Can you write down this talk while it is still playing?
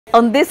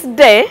On this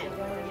day,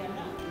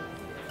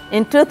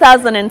 in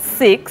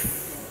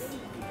 2006,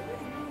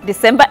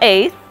 December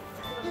 8th,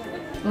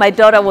 my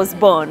daughter was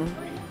born.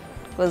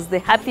 It was the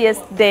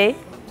happiest day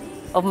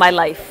of my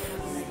life.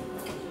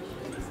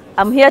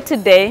 I'm here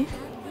today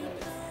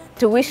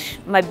to wish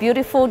my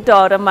beautiful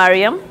daughter,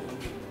 Mariam,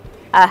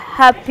 a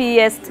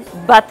happiest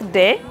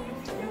birthday.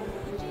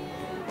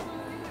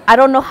 I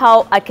don't know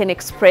how I can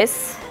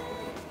express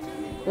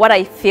what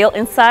I feel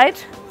inside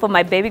for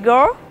my baby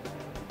girl.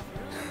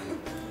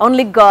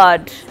 Only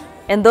God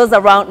and those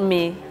around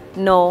me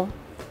know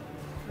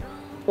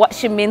what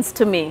she means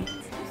to me.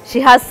 She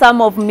has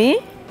some of me.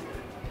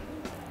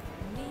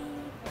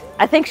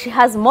 I think she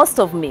has most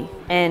of me,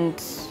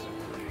 and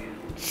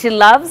she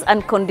loves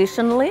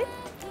unconditionally,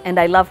 and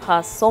I love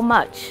her so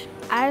much.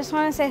 I just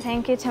want to say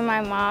thank you to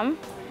my mom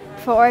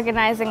for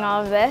organizing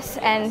all of this,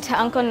 and to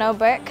Uncle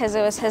Nobert because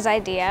it was his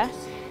idea,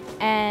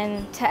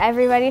 and to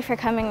everybody for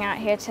coming out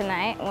here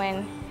tonight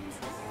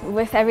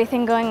with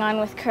everything going on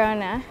with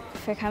Corona,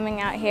 for coming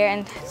out here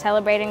and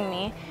celebrating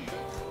me.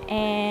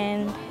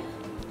 And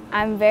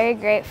I'm very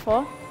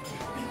grateful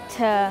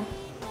to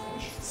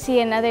see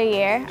another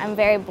year. I'm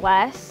very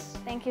blessed.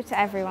 Thank you to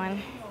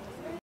everyone.